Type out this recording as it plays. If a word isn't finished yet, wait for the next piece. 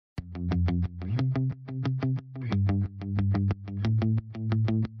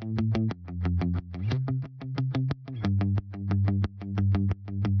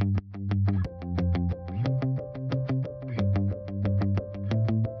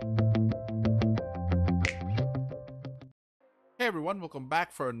everyone, welcome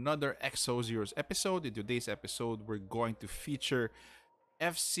back for another Exos Zeros episode. In today's episode, we're going to feature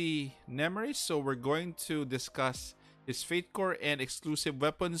FC Nemeris. So we're going to discuss his Fate Core and exclusive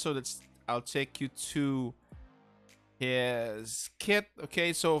weapons. I'll take you to his kit.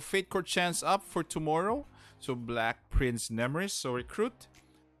 Okay, so Fate Core chance up for tomorrow. So Black Prince Nemeris. So recruit.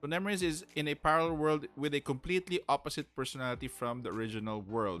 So Nemeris is in a parallel world with a completely opposite personality from the original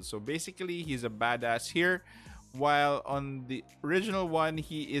world. So basically, he's a badass here, while on the original one,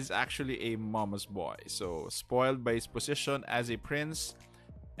 he is actually a mama's boy. So spoiled by his position as a prince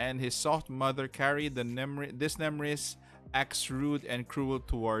and his soft mother Carrie, this Nemeris acts rude and cruel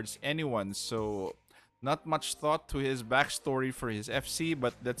towards anyone. So not much thought to his backstory for his FC,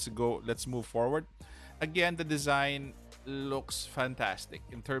 but let's move forward. Again, the design looks fantastic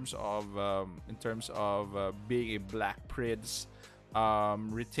in terms of being a black prince.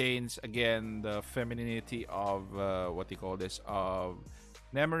 Retains again the femininity of what they call this of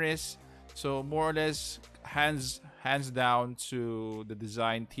Nemeris. So more or less hands down to the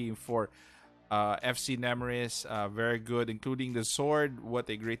design team for FC Nemeris. Very good, including the sword. What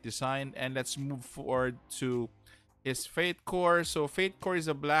a great design! And let's move forward to his Fate Core. So Fate Core is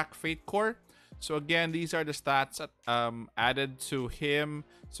a black Fate Core. So again, these are the stats added to him.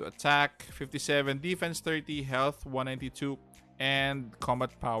 So attack 57, defense 30, health 192, and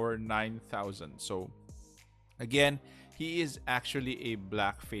combat power 9,000. So again, he is actually a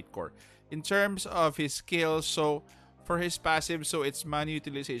black Fate Core. In terms of his skills, so for his passive, so it's mana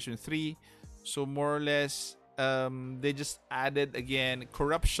utilization 3. So more or less, they just added again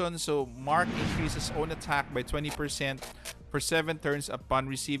corruption. So Mark increases own attack by 20% for 7 turns upon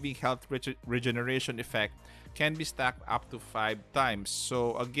receiving health regeneration effect, can be stacked up to 5 times.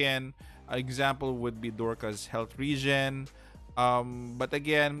 So again, an example would be Dorka's health regen. But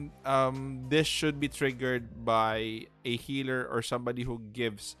again, this should be triggered by a healer or somebody who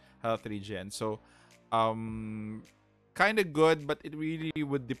gives health regen. So kind of good, but it really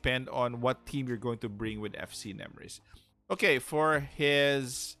would depend on what team you're going to bring with FC Nemeris. Okay, for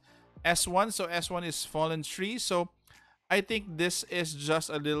his S1, so S1 is Fallen Tree. So I think this is just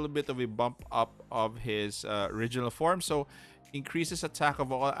a little bit of a bump up of his original form. So increases attack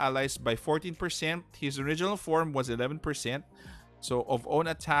of all allies by 14%. His original form was 11%. So of own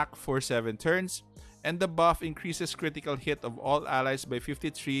attack for 7 turns. And the buff increases critical hit of all allies by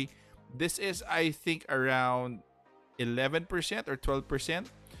 53. This is, I think, around 11% or 12%.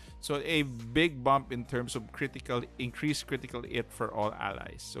 So a big bump in terms of increased critical hit for all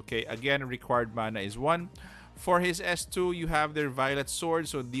allies. Okay, again, required mana is 1. For his S2, you have their Violet Sword,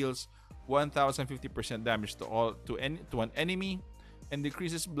 so deals 1050% damage to an enemy, and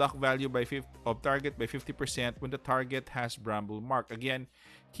decreases block value of target by 50% when the target has Bramble Mark. Again,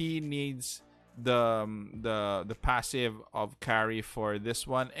 he needs the passive of carry for this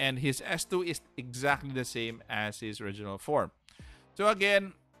one, and his S2 is exactly the same as his original form. So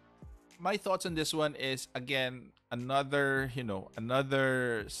again, my thoughts on this one is again another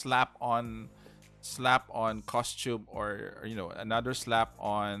slap on costume, or another slap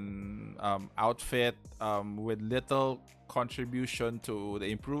on outfit with little contribution to the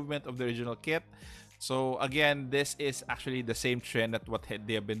improvement of the original kit. So again, this is actually the same trend that what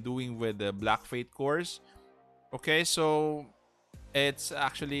they have been doing with the Black Fate cores. Okay, so it's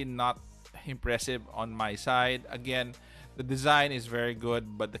actually not impressive on my side. Again, the design is very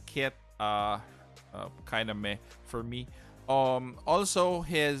good, but the kit kind of meh for me. Also,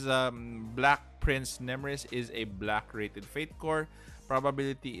 his Black Prince Nemeris is a black rated Fate Core.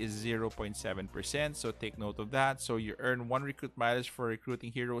 Probability is 0.7%, so take note of that. So you earn 1 recruit mileage for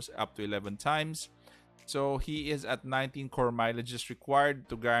recruiting heroes up to 11 times. So he is at 19 core mileages required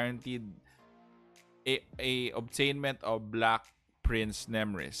to guarantee a obtainment of Black Prince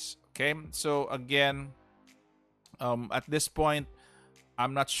Nemeris. Okay, so again, at this point,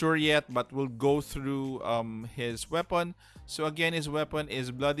 I'm not sure yet, but we'll go through his weapon. So again, his weapon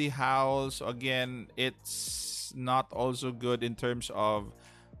is Bloody Howl. So again, it's not also good in terms of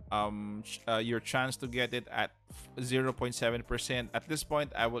your chance to get it at 0.7%. At this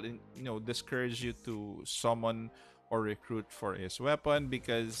point, I will discourage you to summon or recruit for his weapon,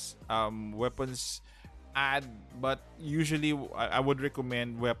 because weapons add, but usually I would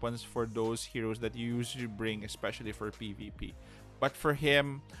recommend weapons for those heroes that you usually bring, especially for PvP. But for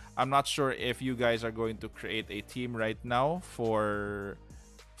him, I'm not sure if you guys are going to create a team right now for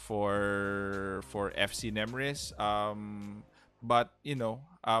FC Nemeris. But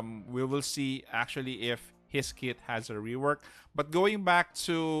we will see actually if his kit has a rework. But going back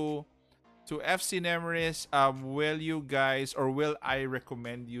to FC Nemeris, will you guys, or will I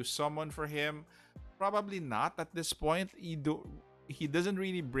recommend you summon for him? Probably not at this point. He doesn't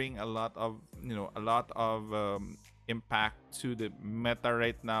really bring a lot of, impact to the meta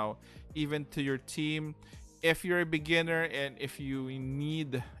right now, even to your team. If you're a beginner and if you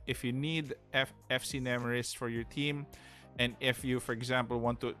need FC Nemeris for your team, and if you, for example,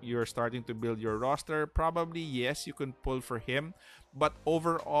 you're starting to build your roster, probably yes, you can pull for him. But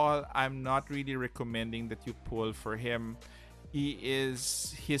overall, I'm not really recommending that you pull for him.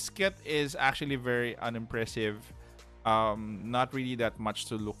 His kit is actually very unimpressive. Not really that much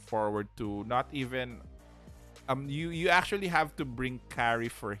to look forward to. Not even you actually have to bring carry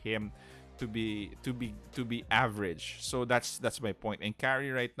for him to be average. So that's my point. And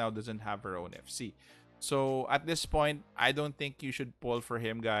carry right now doesn't have her own FC. So at this point, I don't think you should pull for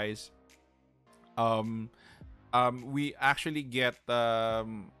him, guys. Um, we actually get black,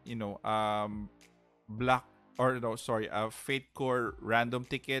 or no, sorry, Fate Core random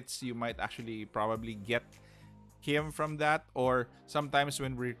tickets. You might actually probably get him from that, or sometimes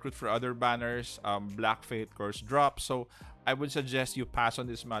when we recruit for other banners, Black Fate Cores drop. So I would suggest you pass on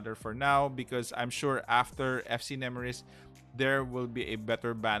this matter for now, because I'm sure after FC Nemeris there will be a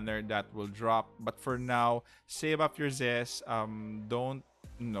better banner that will drop. But for now, save up your zest. Don't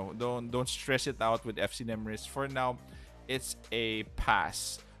no don't stress it out with FC Nemeris. For now, it's a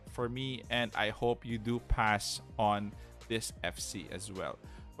pass for me, and I hope you do pass on this FC as well.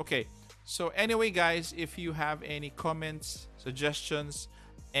 Okay, so anyway, guys, if you have any comments, suggestions,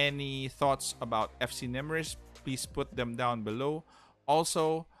 any thoughts about FC Nemeris, please put them down below.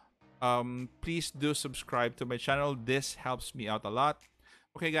 Also, please do subscribe to my channel. This helps me out a lot.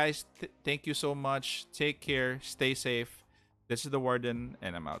 Okay, guys, thank you so much. Take care. Stay safe. This is the Warden,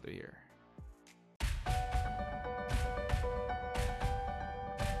 and I'm out of here.